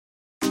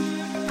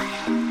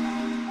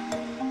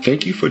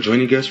Thank you for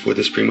joining us for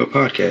this Prima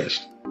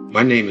podcast.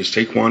 My name is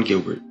Taquan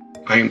Gilbert.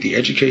 I am the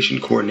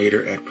Education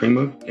Coordinator at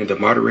Prima and the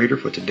moderator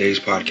for today's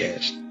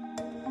podcast.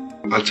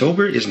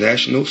 October is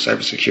National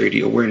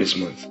Cybersecurity Awareness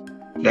Month.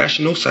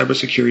 National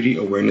Cybersecurity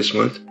Awareness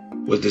Month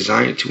was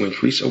designed to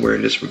increase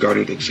awareness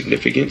regarding the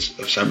significance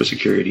of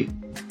cybersecurity,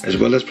 as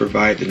well as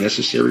provide the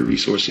necessary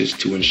resources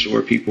to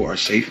ensure people are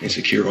safe and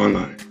secure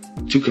online.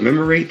 To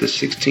commemorate the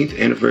 16th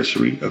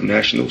anniversary of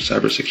National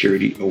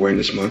Cybersecurity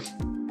Awareness Month,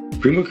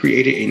 Prima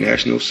created a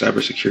National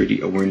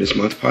Cybersecurity Awareness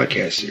Month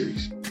podcast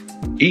series.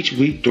 Each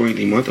week during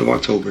the month of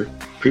October,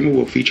 Prima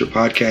will feature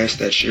podcasts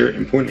that share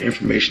important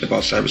information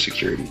about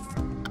cybersecurity.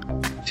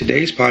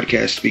 Today's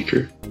podcast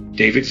speaker,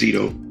 David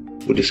Zito,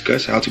 will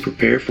discuss how to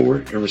prepare for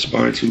and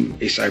respond to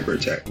a cyber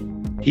attack.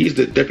 He is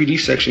the Deputy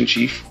Section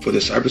Chief for the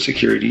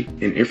Cybersecurity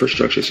and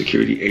Infrastructure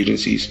Security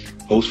Agency's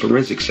Host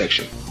Forensics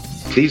Section.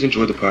 Please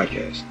enjoy the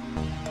podcast.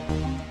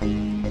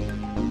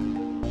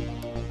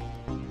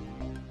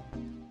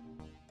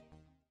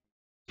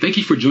 Thank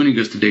you for joining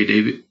us today,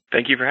 David.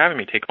 Thank you for having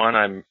me, Taquan.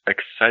 I'm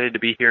excited to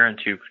be here and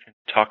to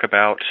talk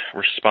about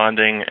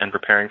responding and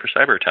preparing for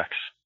cyber attacks.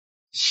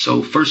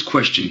 So, first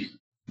question.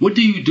 What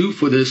do you do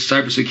for the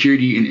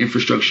Cybersecurity and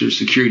Infrastructure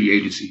Security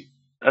Agency?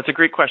 That's a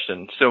great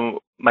question. So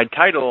my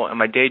title and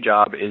my day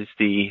job is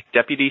the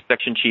Deputy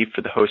Section Chief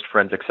for the Host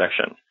Forensics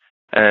Section.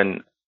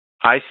 And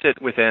I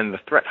sit within the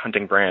threat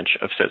hunting branch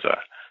of CISA.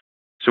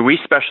 So we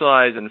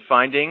specialize in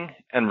finding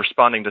and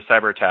responding to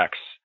cyber attacks.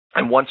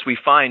 And once we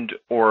find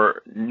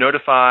or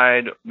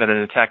notified that an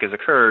attack has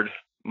occurred,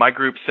 my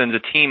group sends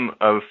a team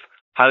of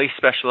highly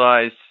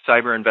specialized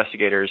cyber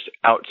investigators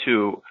out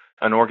to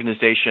an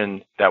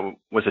organization that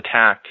was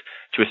attacked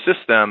to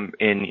assist them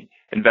in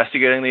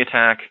investigating the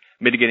attack,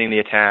 mitigating the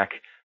attack,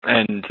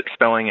 and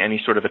expelling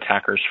any sort of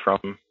attackers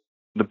from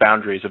the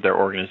boundaries of their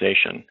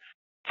organization.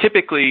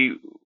 Typically,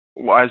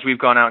 as we've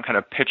gone out and kind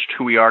of pitched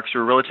who we are, because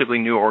we're a relatively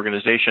new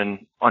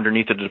organization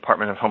underneath the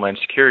Department of Homeland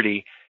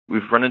Security,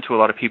 we've run into a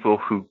lot of people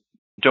who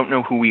don't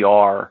know who we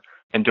are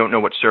and don't know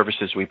what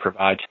services we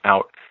provide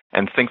out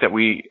and think that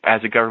we,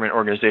 as a government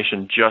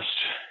organization, just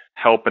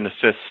help and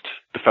assist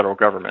the federal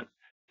government.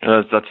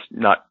 That's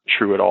not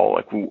true at all.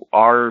 Like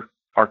our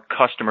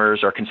customers,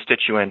 our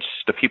constituents,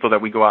 the people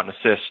that we go out and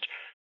assist,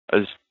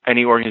 as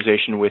any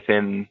organization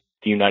within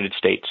the United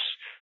States,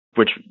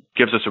 which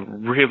gives us a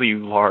really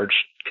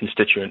large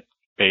constituent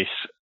base.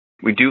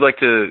 We do like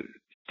to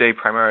stay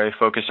primarily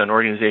focused on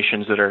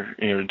organizations that are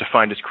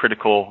defined as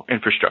critical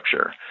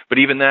infrastructure, but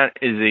even that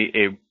is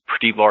a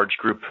pretty large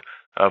group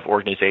of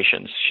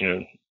organizations.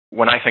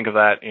 When I think of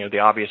that, the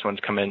obvious ones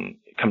come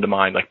to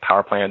mind, like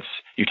power plants,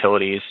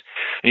 utilities,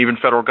 and even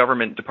federal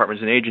government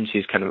departments and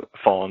agencies kind of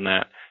fall in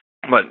that.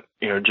 But,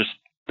 just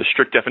the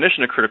strict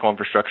definition of critical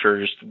infrastructure,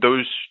 just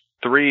those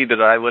three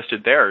that I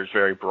listed there is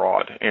very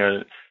broad.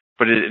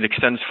 But it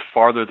extends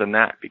farther than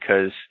that,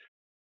 because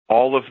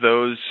all of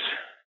those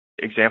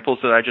examples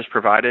that I just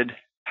provided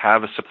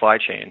have a supply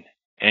chain,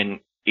 and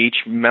each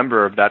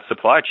member of that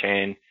supply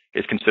chain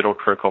is considered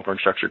critical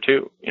infrastructure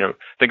too.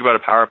 Think about a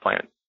power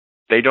plant.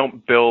 They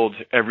don't build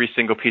every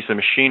single piece of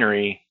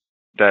machinery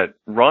that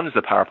runs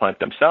the power plant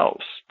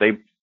themselves. They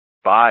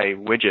buy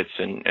widgets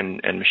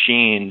and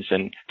machines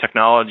and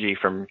technology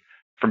from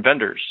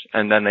vendors,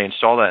 and then they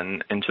install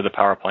that into the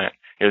power plant.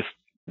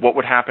 What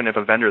would happen if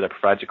a vendor that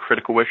provides a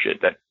critical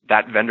widget,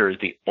 that vendor is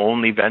the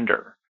only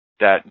vendor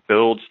that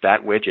builds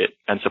that widget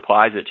and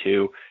supplies it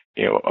to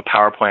a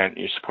power plant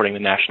supporting the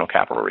national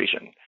capital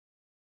region?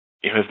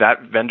 If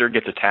that vendor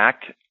gets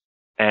attacked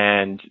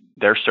and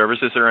their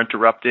services are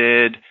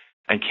interrupted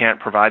and can't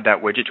provide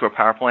that widget to a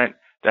power plant,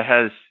 that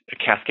has a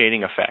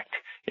cascading effect.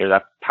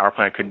 That power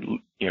plant could,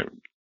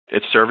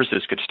 its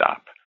services could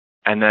stop.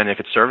 And then if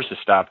its services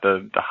stop,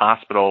 the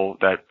hospital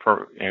that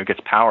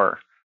gets power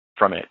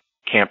from it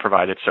can't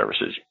provide its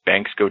services.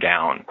 Banks go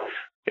down.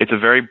 It's a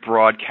very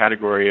broad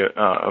category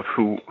of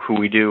who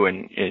we do,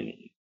 and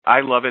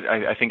I love it.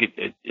 I think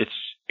it's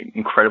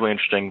incredibly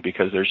interesting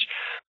because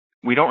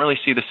we don't really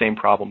see the same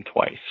problem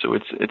twice. So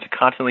it's a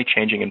constantly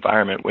changing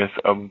environment with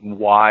a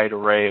wide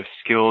array of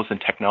skills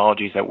and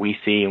technologies that we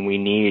see and we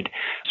need.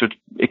 So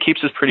it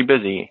keeps us pretty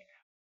busy.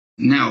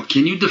 Now,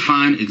 can you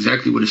define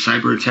exactly what a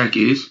cyber attack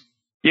is?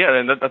 Yeah,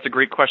 and that's a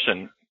great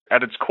question.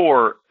 At its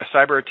core, a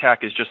cyber attack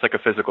is just like a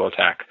physical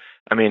attack.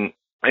 I mean,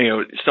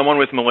 someone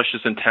with malicious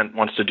intent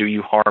wants to do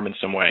you harm in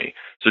some way.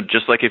 So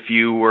just like if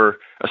you were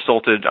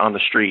assaulted on the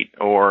street,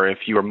 or if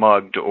you were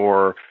mugged,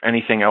 or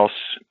anything else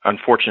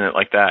unfortunate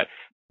like that,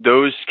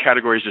 those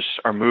categories just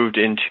are moved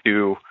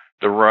into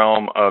the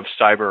realm of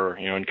cyber,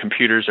 and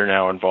computers are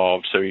now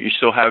involved. So you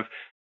still have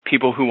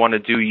people who want to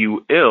do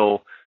you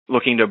ill,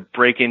 looking to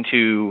break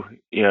into,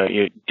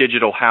 your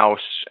digital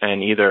house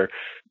and either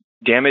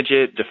damage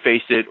it,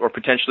 deface it, or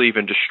potentially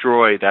even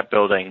destroy that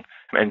building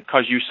and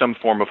cause you some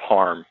form of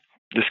harm.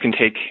 This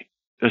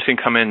can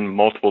come in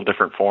multiple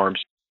different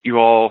forms. You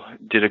all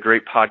did a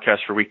great podcast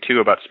for week 2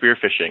 about spear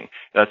phishing.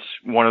 That's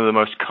one of the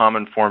most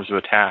common forms of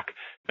attack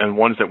and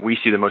ones that we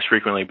see the most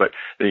frequently, but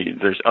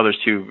there's others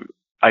too.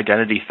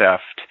 Identity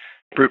theft,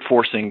 brute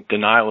forcing,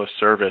 denial of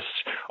service,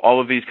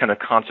 all of these kind of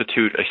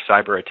constitute a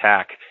cyber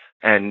attack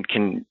and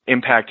can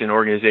impact an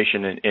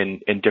organization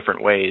in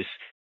different ways.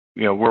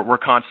 We're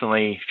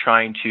constantly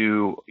trying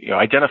to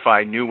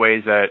identify new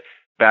ways that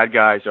bad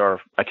guys are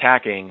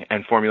attacking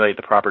and formulate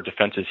the proper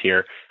defenses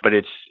here. But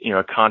it's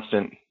a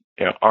constant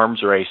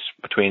arms race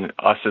between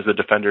us as the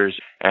defenders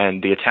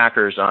and the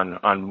attackers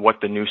on what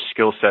the new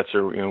skill sets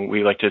are.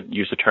 We like to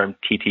use the term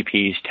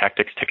TTPs,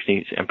 tactics,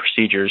 techniques, and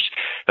procedures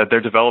that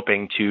they're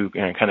developing to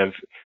kind of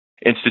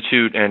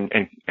institute and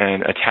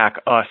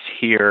attack us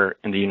here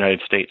in the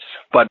United States.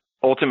 But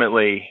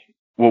ultimately,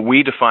 what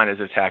we define as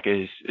attack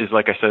is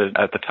like I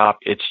said at the top,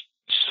 it's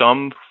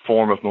some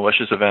form of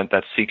malicious event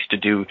that seeks to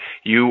do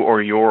you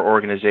or your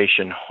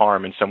organization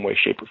harm in some way,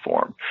 shape, or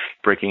form.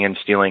 Breaking in,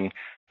 stealing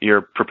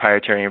your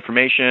proprietary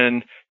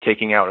information,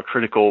 taking out a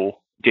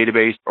critical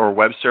database or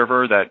web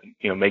server that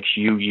makes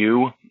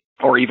you,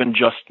 or even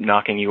just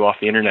knocking you off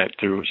the internet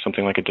through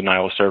something like a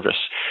denial of service.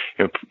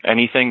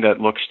 Anything that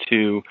looks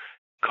to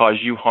cause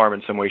you harm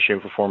in some way,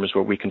 shape, or form is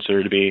what we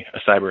consider to be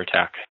a cyber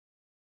attack.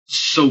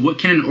 So what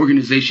can an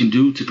organization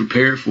do to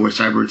prepare for a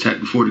cyber attack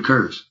before it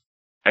occurs?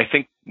 I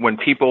think when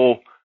people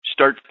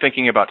start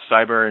thinking about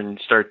cyber and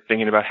start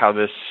thinking about how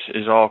this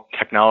is all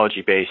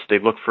technology-based, they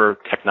look for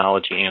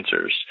technology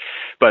answers.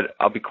 But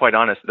I'll be quite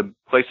honest, the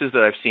places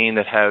that I've seen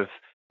that have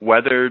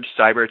weathered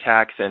cyber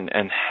attacks and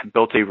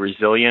built a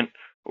resilient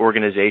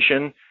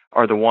organization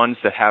are the ones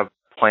that have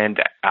planned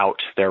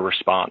out their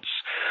response.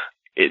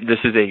 This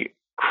is a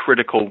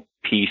critical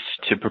piece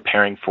to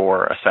preparing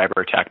for a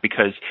cyber attack,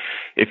 because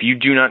if you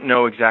do not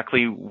know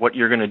exactly what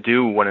you're going to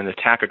do when an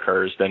attack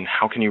occurs, then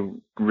how can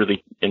you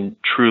really and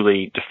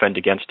truly defend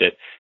against it?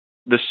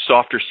 This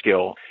softer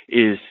skill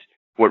is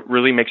what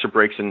really makes or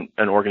breaks an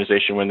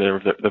organization when they're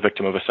the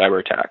victim of a cyber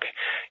attack.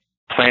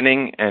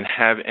 Planning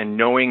and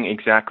knowing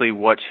exactly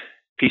what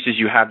pieces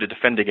you have to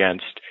defend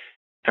against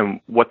and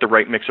what the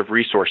right mix of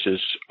resources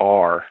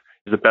are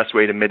is the best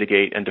way to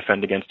mitigate and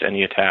defend against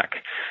any attack.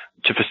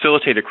 To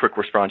facilitate a quick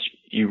response,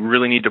 you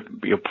really need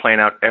to plan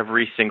out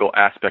every single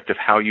aspect of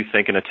how you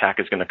think an attack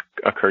is going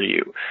to occur to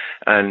you.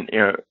 And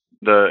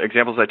the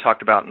examples I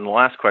talked about in the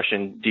last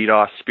question,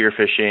 DDoS, spear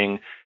phishing,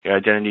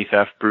 identity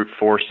theft, brute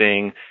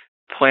forcing,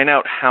 plan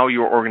out how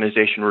your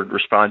organization would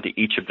respond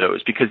to each of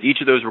those, because each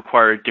of those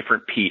require a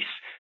different piece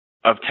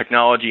of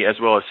technology as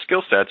well as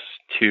skill sets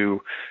to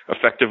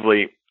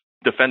effectively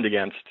defend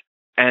against.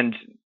 And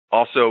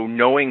also,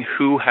 knowing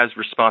who has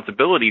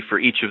responsibility for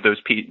each of those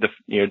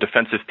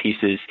defensive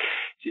pieces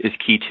is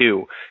key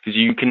too, because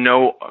you can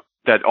know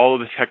that all of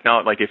the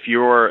technology, like if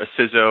you're a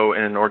CISO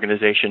in an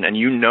organization and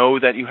you know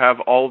that you have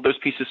all of those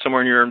pieces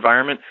somewhere in your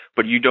environment,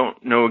 but you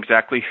don't know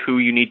exactly who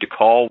you need to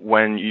call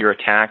when you're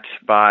attacked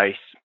by,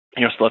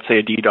 so let's say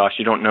a DDoS,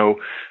 you don't know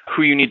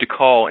who you need to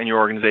call in your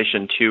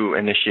organization to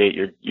initiate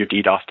your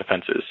DDoS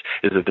defenses.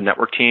 Is it the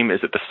network team? Is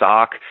it the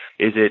SOC?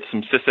 Is it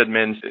some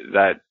sysadmins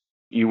that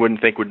you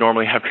wouldn't think would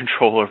normally have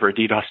control over a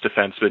DDoS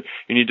defense? But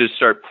you need to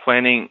start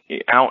planning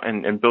out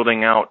and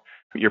building out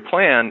your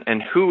plan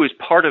and who is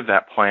part of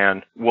that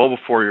plan well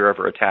before you're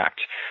ever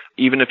attacked.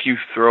 Even if you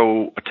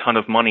throw a ton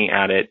of money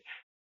at it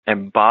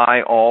and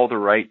buy all the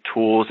right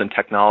tools and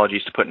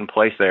technologies to put in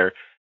place there,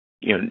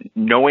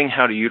 knowing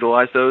how to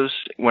utilize those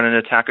when an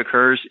attack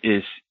occurs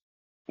is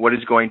what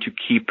is going to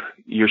keep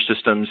your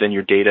systems and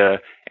your data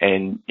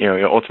and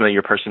ultimately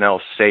your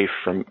personnel safe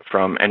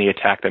from any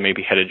attack that may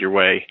be headed your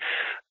way.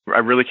 I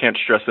really can't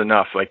stress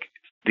enough,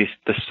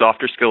 the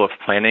softer skill of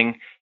planning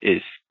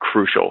is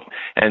crucial.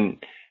 And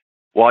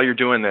while you're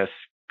doing this,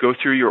 go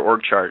through your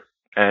org chart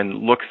and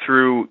look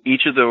through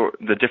each of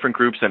the different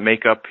groups that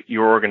make up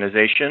your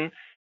organization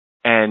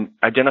and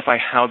identify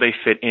how they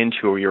fit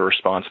into your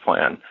response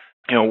plan.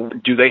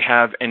 Do they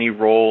have any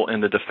role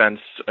in the defense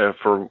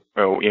for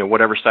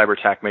whatever cyber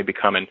attack may be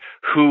coming?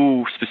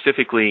 Who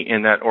specifically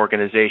in that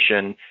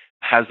organization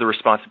has the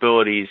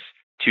responsibilities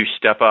to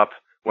step up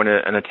when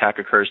an attack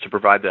occurs to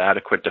provide the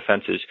adequate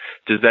defenses?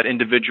 Does that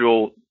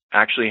individual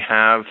actually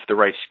have the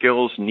right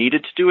skills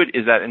needed to do it?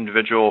 Is that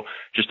individual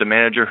just a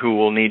manager who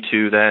will need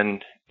to then,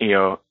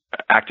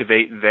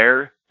 activate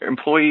their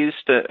employees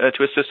to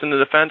assist in the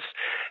defense?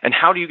 And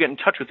how do you get in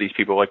touch with these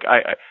people?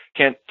 I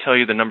can't tell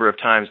you the number of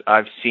times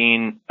I've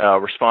seen a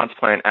response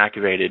plan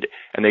activated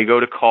and they go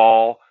to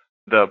call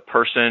the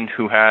person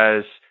who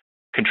has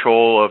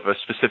control of a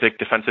specific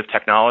defensive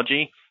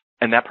technology,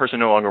 and that person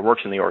no longer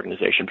works in the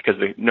organization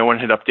because no one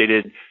had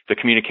updated the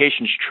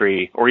communications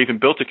tree or even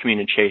built a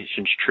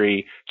communications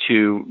tree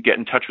to get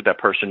in touch with that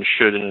person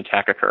should an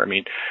attack occur. I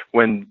mean,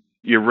 when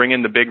you're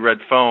ringing the big red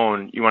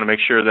phone, you want to make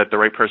sure that the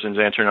right person's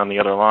answering on the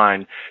other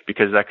line,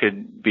 because that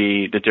could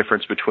be the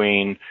difference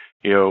between,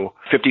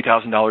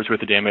 $50,000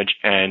 worth of damage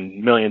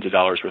and millions of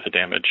dollars worth of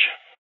damage.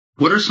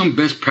 What are some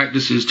best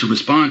practices to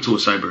respond to a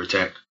cyber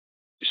attack?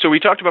 So we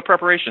talked about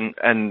preparation,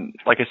 and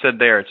like I said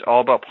there, it's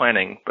all about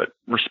planning, but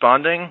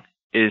responding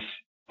is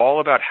all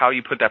about how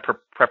you put that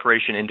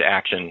preparation into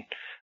action.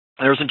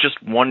 There isn't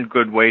just one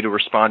good way to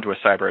respond to a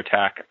cyber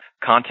attack.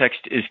 Context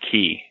is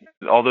key.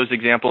 All those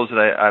examples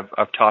that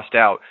I've tossed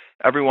out,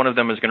 every one of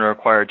them is going to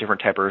require a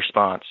different type of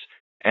response.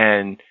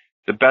 And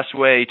the best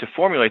way to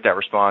formulate that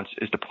response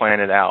is to plan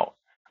it out.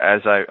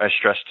 As I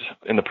stressed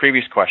in the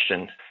previous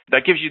question,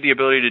 that gives you the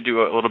ability to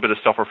do a little bit of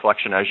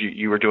self-reflection as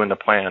you were doing the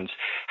plans,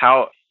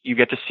 how you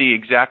get to see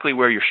exactly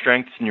where your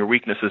strengths and your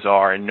weaknesses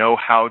are and know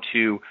how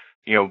to,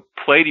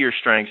 play to your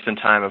strengths in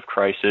time of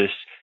crisis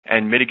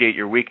and mitigate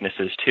your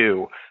weaknesses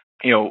too.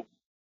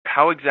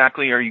 How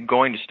exactly are you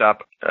going to stop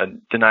a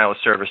denial of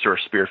service or a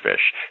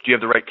spearfish? Do you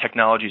have the right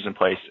technologies in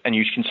place? And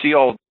you can see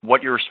all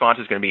what your response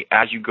is going to be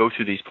as you go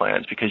through these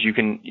plans, because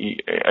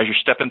as you're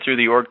stepping through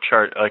the org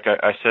chart, like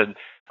I said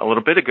a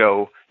little bit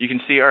ago, you can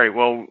see, all right,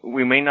 well,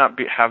 we may not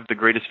have the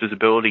greatest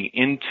visibility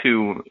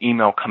into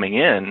email coming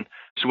in.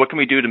 So what can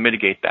we do to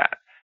mitigate that?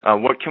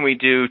 What can we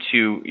do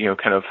to,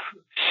 kind of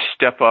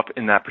step up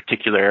in that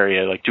particular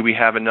area? Like, do we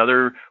have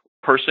another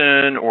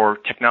person or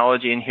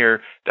technology in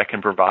here that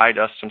can provide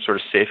us some sort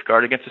of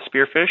safeguard against a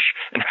spearfish?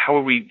 And how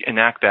would we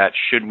enact that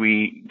should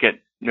we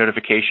get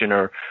notification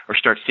or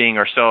start seeing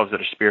ourselves that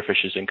a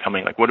spearfish is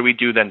incoming? Like, what do we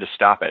do then to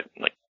stop it?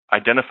 Like,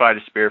 identify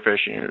the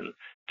spearfish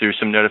through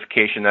some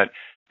notification that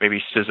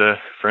maybe CISA,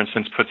 for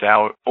instance, puts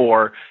out,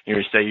 or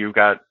say you've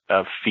got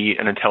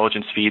an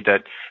intelligence feed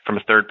that from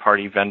a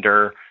third-party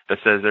vendor that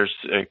says there's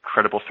a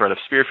credible threat of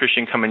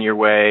spearfishing coming your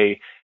way.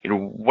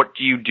 What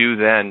do you do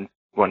then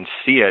when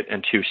see it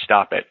and to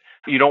stop it?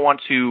 You don't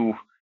want to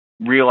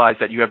realize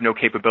that you have no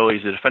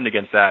capabilities to defend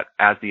against that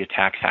as the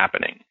attack's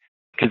happening,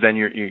 because then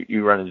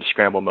you run into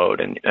scramble mode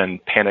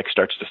and panic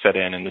starts to set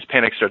in. And as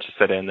panic starts to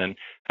set in, then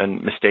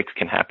mistakes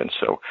can happen.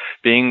 So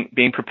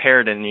being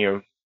prepared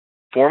and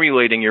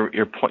formulating your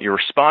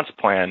response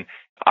plan,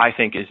 I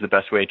think, is the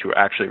best way to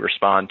actually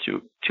respond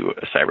to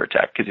a cyber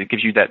attack, because it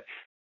gives you that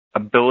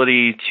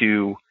ability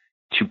to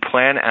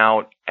plan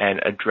out and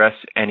address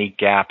any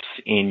gaps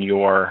in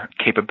your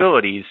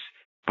capabilities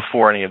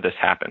before any of this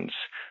happens.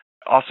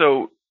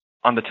 Also,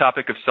 on the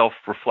topic of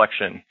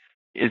self-reflection,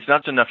 it's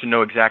not enough to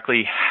know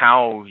exactly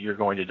how you're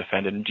going to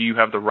defend it and do you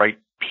have the right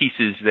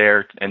pieces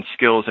there and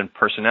skills and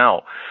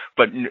personnel,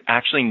 but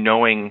actually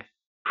knowing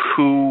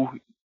who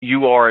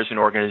you are as an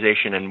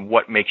organization and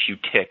what makes you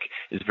tick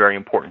is very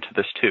important to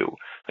this too.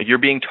 Like, you're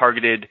being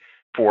targeted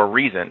for a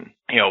reason.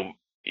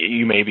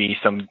 You may be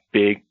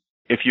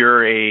if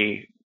you're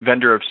a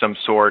vendor of some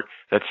sort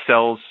that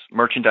sells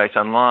merchandise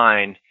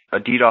online, a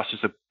DDoS is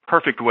a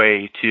perfect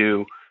way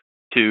to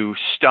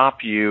stop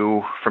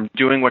you from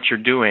doing what you're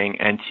doing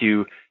and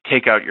to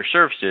take out your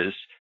services.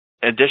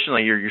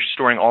 Additionally, you're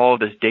storing all of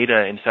this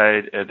data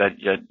inside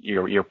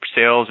your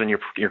sales and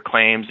your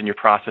claims and your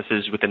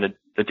processes within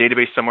the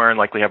database somewhere, and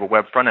likely have a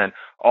web front end.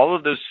 All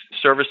of those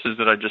services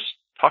that I just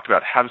talked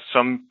about have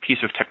some piece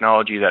of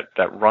technology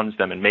that runs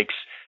them and makes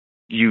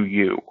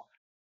you.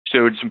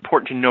 So it's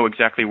important to know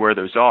exactly where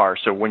those are.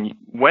 So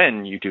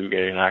when you do get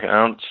an attack, I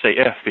don't say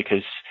if,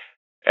 because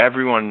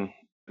everyone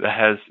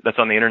that's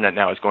on the internet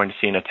now is going to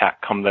see an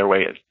attack come their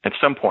way at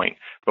some point.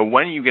 But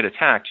when you get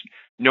attacked,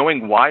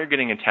 knowing why you're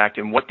getting attacked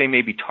and what they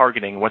may be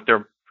targeting, what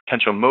their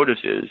potential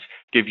motives is,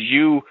 gives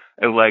you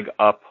a leg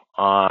up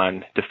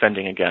on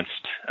defending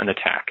against an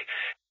attack.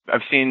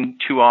 I've seen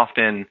too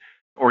often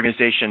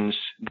organizations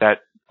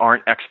that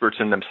aren't experts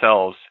in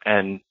themselves,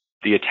 and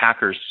the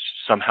attackers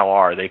somehow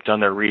are. They've done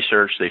their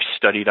research, they've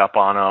studied up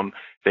on them,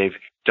 they've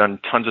done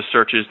tons of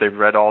searches, they've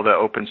read all the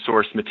open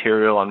source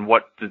material on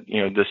what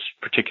this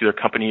particular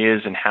company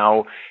is and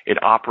how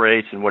it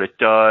operates and what it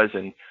does,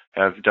 and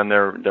have done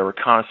their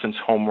reconnaissance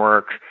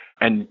homework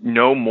and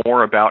know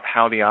more about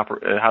how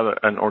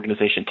an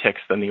organization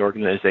ticks than the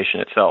organization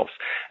itself.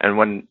 And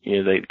when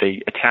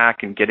they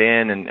attack and get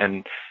in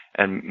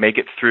and make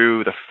it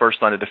through the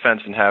first line of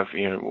defense and have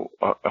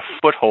a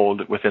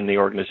foothold within the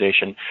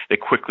organization, they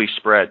quickly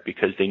spread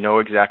because they know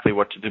exactly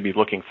what to be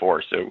looking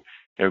for. So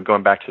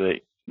going back to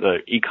the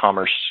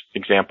e-commerce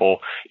example,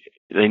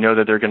 they know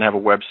that they're going to have a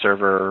web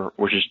server,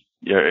 which is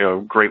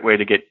a great way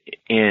to get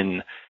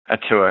in,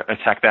 to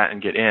attack that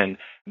and get in.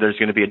 There's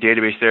going to be a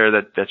database there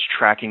that's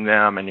tracking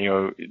them, and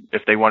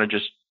if they want to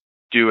just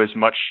do as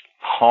much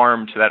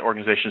harm to that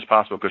organization as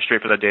possible, go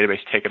straight for that database,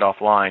 take it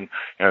offline.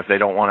 If they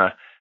don't want to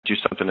do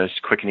something as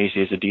quick and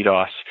easy as a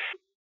DDoS.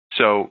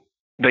 So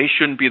they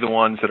shouldn't be the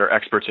ones that are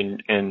experts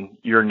in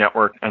your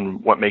network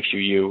and what makes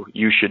you.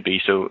 You should be.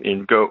 So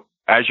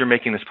as you're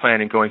making this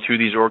plan and going through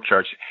these org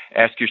charts,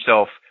 ask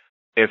yourself,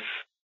 if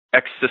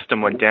X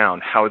system went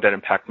down, how would that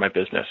impact my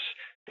business?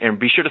 And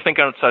be sure to think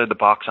outside of the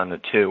box on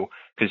it too,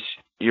 because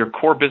your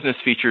core business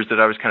features that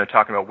I was kind of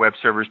talking about, web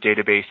servers,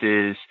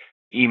 databases,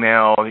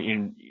 email,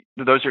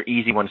 those are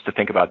easy ones to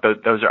think about.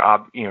 Those are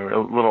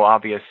a little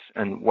obvious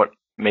and what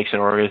makes an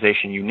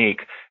organization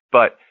unique.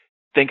 But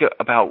think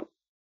about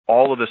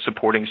all of the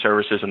supporting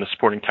services and the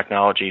supporting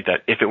technology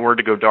that if it were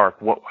to go dark,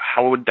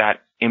 how would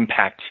that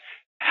impact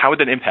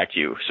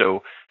you?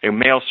 So a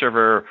mail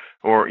server,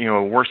 or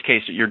worst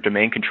case, your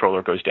domain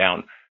controller goes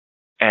down,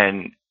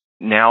 and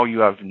now you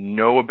have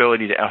no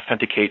ability to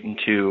authenticate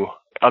into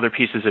other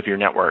pieces of your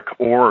network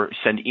or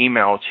send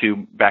email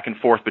to back and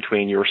forth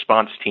between your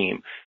response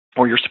team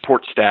or your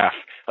support staff.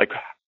 Like,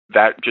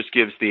 that just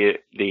gives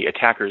the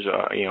attackers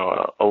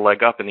a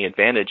leg up and the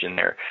advantage in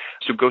there.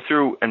 So go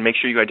through and make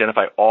sure you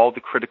identify all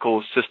the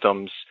critical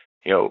systems,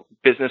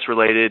 business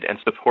related and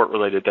support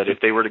related, that if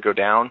they were to go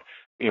down,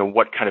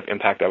 what kind of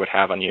impact that would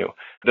have on you.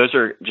 Those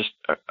are just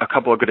a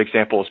couple of good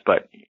examples,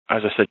 but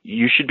as I said,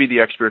 you should be the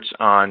experts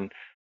on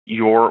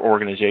your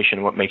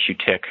organization, what makes you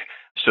tick.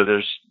 So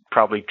there's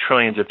probably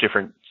trillions of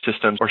different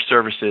systems or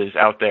services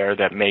out there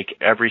that make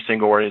every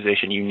single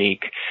organization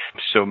unique.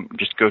 So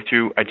just go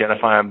through,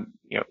 identify them,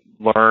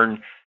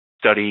 learn,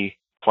 study,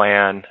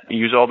 plan,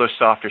 use all those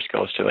softer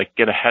skills to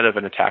get ahead of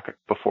an attack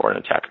before an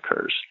attack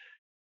occurs.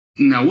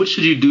 Now, what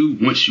should you do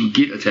once you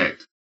get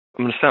attacked?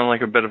 I'm going to sound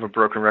like a bit of a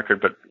broken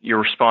record, but your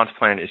response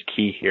plan is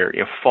key here.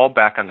 Fall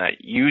back on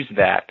that. Use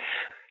that.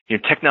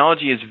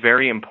 Technology is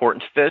very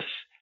important to this,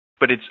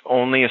 but it's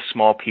only a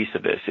small piece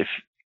of this. If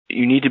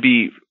you need to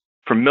be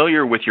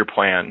familiar with your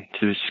plan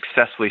to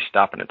successfully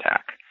stop an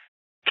attack.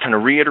 Kind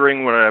of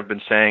reiterating what I've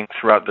been saying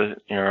throughout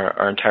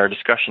our entire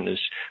discussion is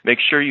make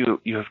sure you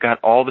have got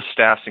all the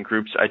staffs and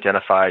groups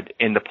identified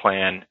in the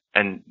plan,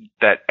 and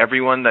that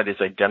everyone that is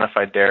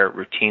identified there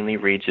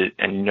routinely reads it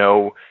and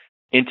know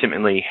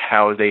intimately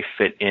how they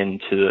fit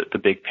into the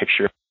big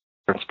picture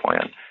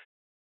plan.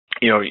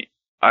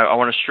 I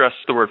want to stress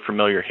the word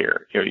familiar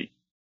here.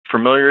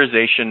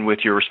 Familiarization with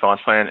your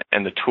response plan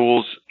and the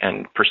tools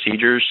and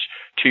procedures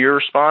to your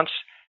response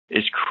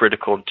is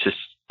critical to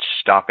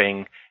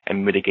stopping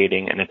and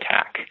mitigating an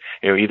attack,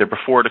 either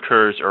before it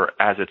occurs or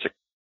as it's,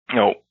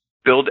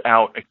 build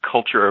out a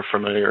culture of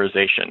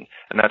familiarization.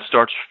 And that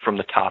starts from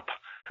the top.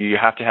 You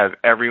have to have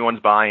everyone's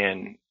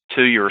buy-in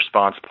to your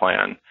response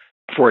plan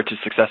for it to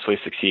successfully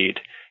succeed.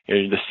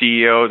 The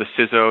CEO, the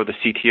CISO, the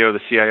CTO,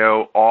 the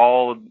CIO,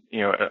 all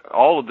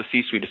of the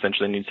C-suite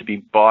essentially needs to be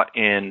bought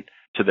in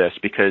to this,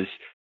 because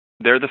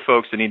they're the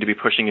folks that need to be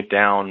pushing it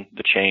down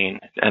the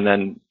chain, and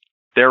then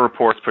their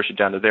reports push it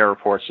down to their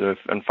reports,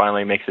 and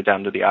finally makes it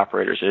down to the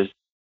operators.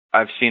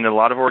 I've seen a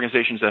lot of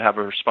organizations that have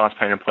a response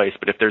plan in place,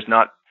 but if there's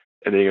not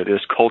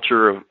this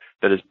culture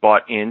that is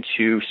bought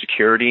into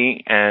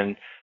security, and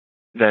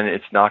then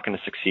it's not going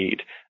to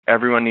succeed.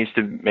 Everyone needs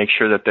to make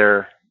sure that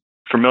they're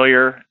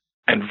familiar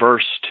and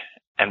versed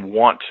and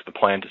want the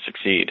plan to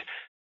succeed.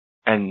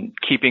 And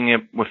keeping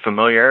it with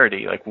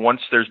familiarity,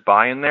 once there's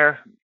buy-in there,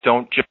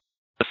 don't just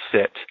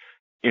sit.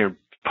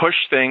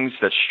 Push things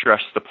that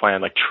stress the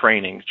plan, like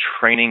training.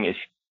 Training is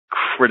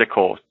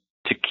critical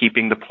to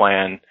keeping the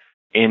plan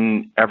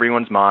in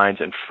everyone's minds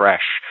and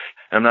fresh.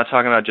 And I'm not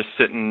talking about just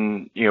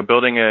sitting,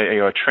 building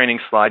a training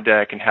slide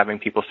deck and having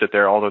people sit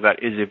there, although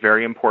that is a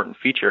very important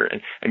feature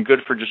and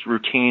good for just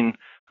routine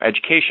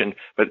education,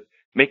 but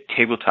make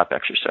tabletop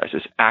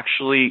exercises.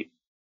 Actually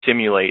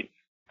simulate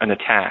an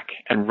attack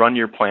and run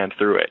your plan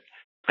through it.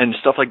 And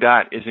stuff like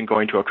that isn't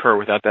going to occur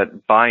without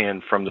that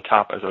buy-in from the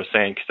top, as I was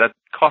saying, because that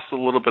costs a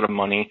little bit of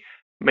money,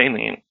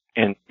 mainly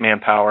in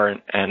manpower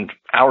and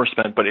hours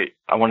spent. But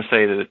I want to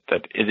say that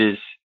it is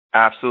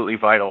absolutely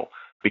vital,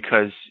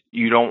 because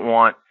you don't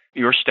want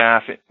your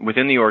staff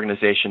within the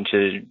organization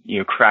to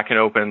crack it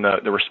open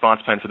the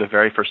response plan for the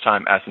very first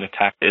time as an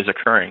attack is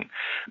occurring.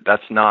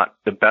 That's not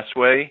the best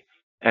way.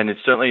 And it's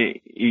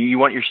certainly, you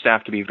want your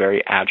staff to be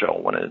very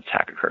agile when an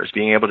attack occurs,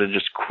 being able to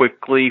just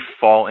quickly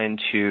fall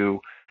into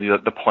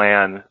the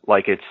plan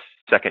like it's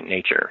second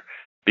nature,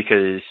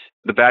 because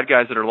the bad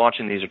guys that are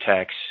launching these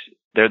attacks,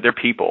 they're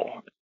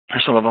people.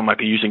 Some of them might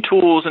be using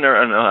tools and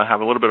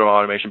have a little bit of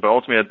automation, but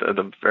ultimately at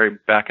the very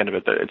back end of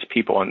it, it's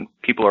people, and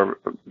people are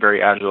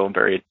very agile and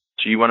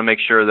so you want to make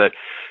sure that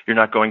you're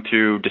not going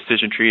through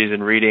decision trees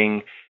and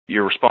reading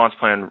your response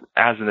plan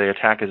as the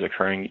attack is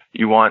occurring.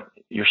 You want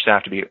your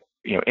staff to be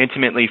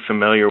intimately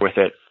familiar with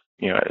it,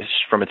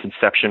 from its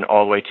inception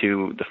all the way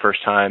to the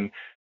first time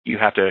you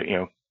have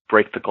to,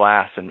 break the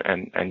glass and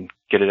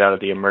get it out of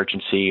the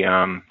emergency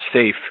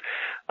safe,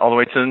 all the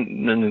way to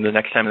the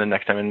next time and the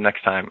next time and the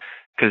next time.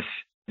 Because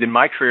in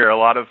my career, a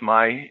lot of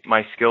my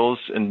skills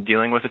in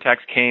dealing with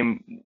attacks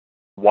came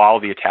while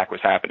the attack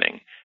was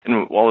happening.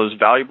 And while it was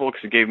valuable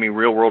because it gave me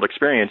real world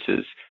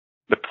experiences,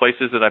 the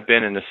places that I've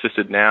been and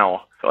assisted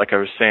now, like I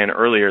was saying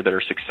earlier, that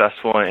are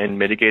successful in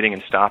mitigating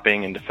and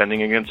stopping and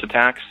defending against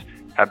attacks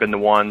have been the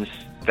ones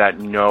that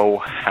know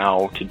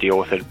how to deal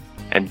with it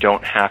and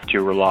don't have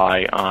to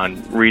rely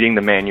on reading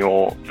the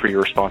manual for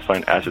your response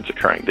plan as it's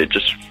occurring. It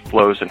just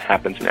flows and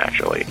happens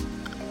naturally.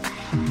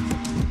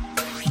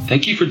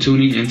 Thank you for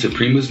tuning in to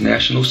Prima's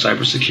National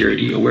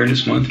Cybersecurity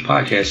Awareness Month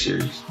podcast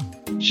series.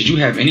 Should you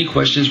have any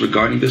questions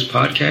regarding this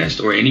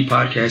podcast or any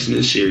podcast in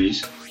this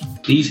series,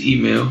 please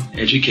email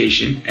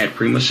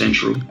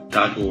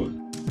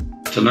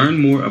education@primacentral.org. To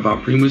learn more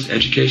about Prima's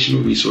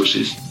educational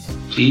resources,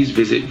 please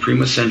visit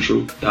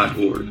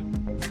primacentral.org.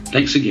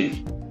 Thanks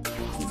again.